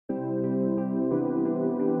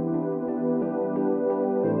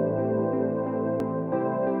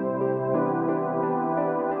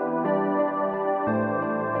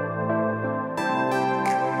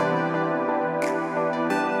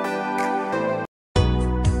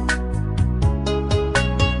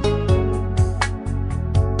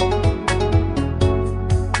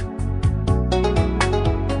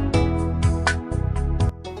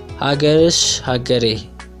ሀገርሽ ሀገሬ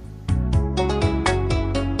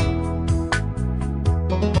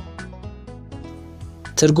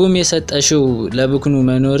ትርጉም የሰጠሽው ለብኩኑ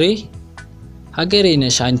መኖሬ ሀገሬ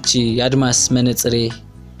ነሽ አንቺ ያድማስ መነጽሬ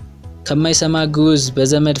ከማይሰማ ግውዝ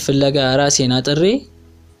በዘመድ ፍለጋ ራሴን አጥሬ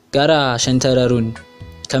ጋራ ሸንተረሩን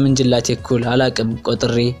ከምንጅላቴ እኩል አላቅም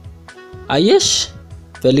ቆጥሬ አየሽ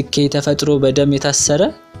በልኬ ተፈጥሮ በደም የታሰረ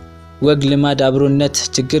ወግ ልማድ አብሮነት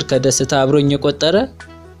ችግር ከደስታ አብሮኝ የቆጠረ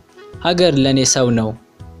ሀገር ለኔ ሰው ነው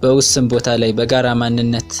በውስን ቦታ ላይ በጋራ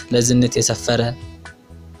ማንነት ለዝነት የሰፈረ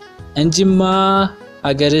እንጂማ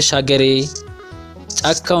ሀገርሽ ሀገሬ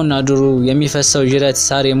ጫካውና ዱሩ የሚፈሰው ጅረት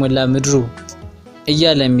ሳር የሞላ ምድሩ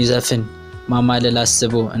እያለ የሚዘፍን ማማለል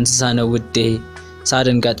አስቦ እንስሳ ነው ውዴ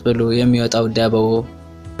ሳርን ጋጥ ብሎ የሚወጣው ዳበው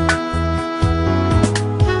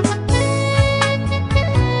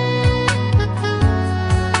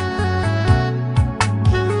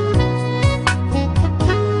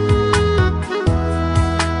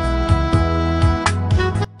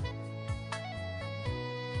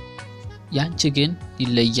ያንቺ ግን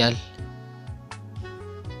ይለያል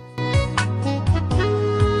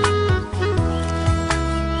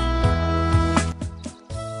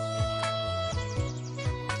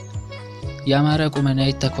ያማረ ቁመና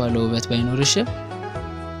ይተኳለው ውበት ባይኖርሽም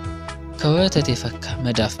ከወተት የፈካ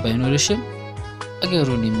መዳፍ ባይኖርሽም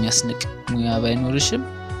አገሩን የሚያስንቅ ሙያ ባይኖርሽም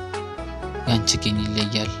ያንቺ ግን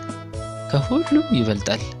ይለያል ከሁሉም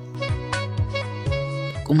ይበልጣል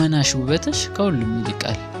ቁመናሽ ውበትሽ ከሁሉም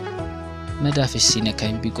ይልቃል መዳፍሽ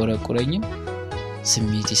ሲነካኝ ቢቆረቁረኝም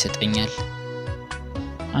ስሜት ይሰጠኛል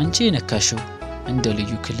አንቺ ነካሽው እንደ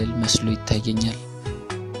ልዩ ክልል መስሎ ይታየኛል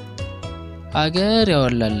አገር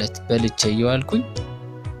ያወላለት በልቼ ይዋልኩኝ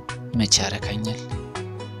መቼ ያረካኛል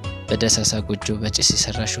በደሳሳ ጎጆ በጭስ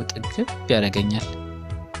ይሰራሽው ጥግብ ያረጋኛል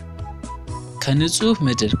ከንጹህ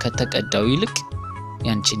ምድር ከተቀዳው ይልቅ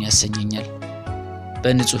ያንቺን ያሰኘኛል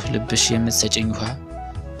በንጹህ ልብሽ የምትሰጪኝ ውሃ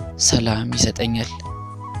ሰላም ይሰጠኛል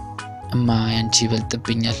እማ ያንቺ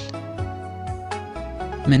ይበልጥብኛል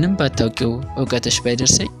ምንም ባታውቂው ዕውቀትሽ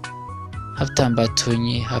ባይደርሰኝ ሀብታም ባትሆኚ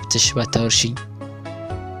ሀብትሽ ባታወርሽኝ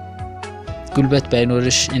ጉልበት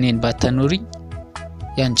ባይኖርሽ እኔን ባታኖሪኝ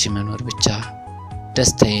ያንቺ መኖር ብቻ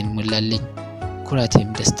ደስታዬን ሙላልኝ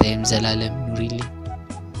ኩራቴም ደስታዬም ዘላለም ኑሪልኝ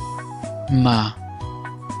ማ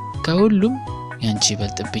ከሁሉም ያንቺ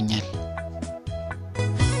ይበልጥብኛል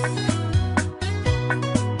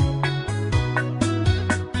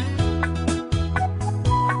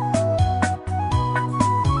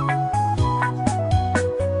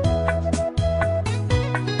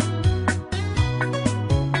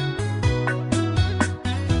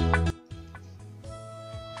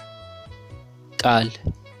ቃል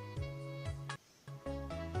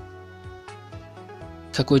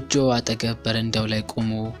ከጎጆ አጠገብ በረንዳው ላይ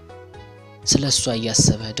ቆሞ ስለሷ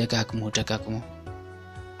ያሰበ ደጋግሞ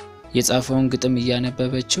የጻፈውን ግጥም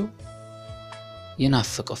እያነበበችው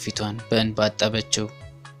የናፈቀው ፊቷን በእንባ አጠበችው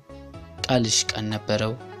ቃልሽ ቀን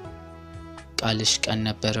ነበረው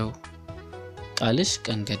ቃልሽ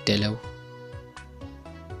ቀን ገደለው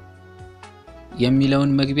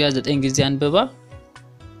የሚለውን መግቢያ 9 ጊዜ አንብባ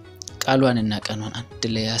ቃሏንና ቀኗን አንድ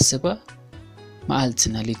ላይ አስባ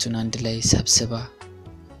ማልትና ሊቱን አንድ ላይ ሰብስባ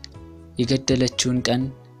የገደለችውን ቀን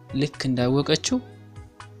ልክ እንዳወቀችው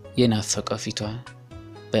የናፈቀው ፊቷን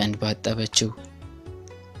በእንባ አጠበችው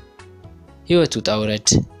ህይወቱ ጣውረድ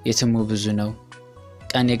የትሙ ብዙ ነው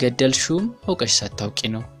ቀን የገደልሽውም አውቀሽ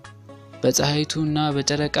ሳታውቂ ነው በፀሐይቱና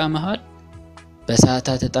በጨረቃ መሃል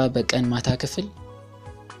በሰዓታት ተጣ በቀን ማታ ክፍል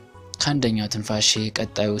ካንደኛው ትንፋሽ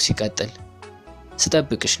ቀጣዩ ሲቀጥል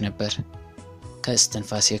ስጠብቅሽ ነበር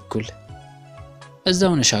ከስትንፋስ እኩል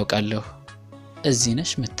እዛው ነሽ አውቃለሁ እዚህ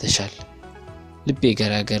ነሽ መተሻል ልቤ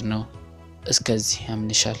ገራገር ነው እስከዚህ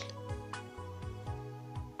ያምንሻል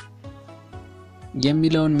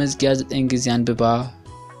የሚለውን መዝጊያ 9 ጊዜ አንብባ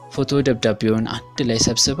ፎቶ ደብዳቤውን አንድ ላይ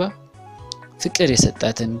ሰብስባ ፍቅር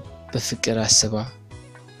የሰጣትን በፍቅር አስባ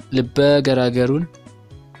ልበ ገራገሩን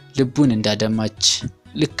ልቡን እንዳደማች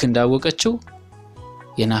ልክ እንዳወቀችው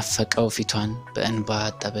የናፈቀው ፊቷን በእንባ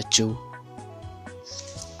አጠበችው